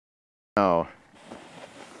Oh.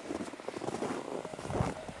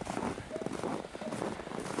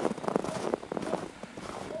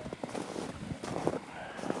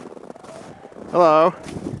 Hello.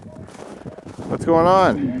 What's going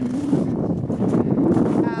on?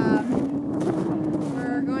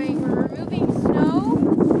 We're removing snow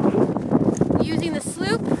using the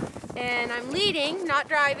sloop, and I'm leading, not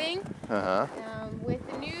driving. With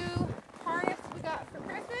the new harness we got for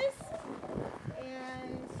Christmas.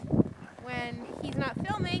 And when he's not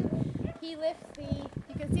filming, he lifts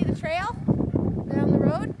you can see the trail down the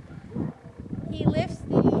road. He lifts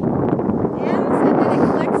the ends and then it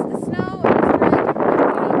collects the snow and it's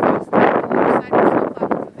really across the other side of the snowplow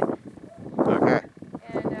with it. Okay.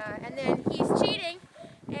 And then he's cheating,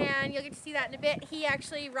 and you'll get to see that in a bit. He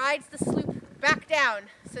actually rides the sloop back down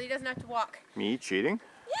so he doesn't have to walk. Me cheating?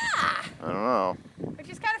 Yeah! I don't know. Which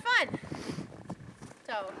is kind of fun.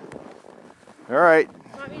 So, Alright.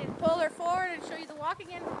 you want me to pull her forward and show you the walk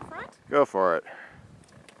again from the front? Go for it.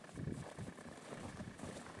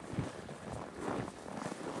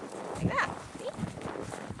 Like that. See?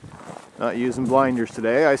 Not using blinders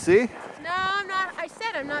today, I see. No, I'm not. I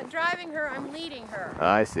said I'm not driving her, I'm leading her.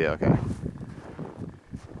 I see, okay.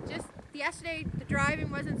 Just yesterday, the driving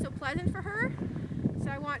wasn't so pleasant for her, so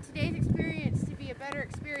I want today's experience to be a better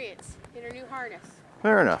experience in her new harness.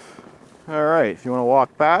 Fair enough. Alright, if you want to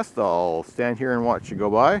walk past, I'll stand here and watch you go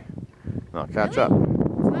by. And I'll catch up.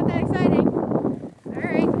 It's not that exciting.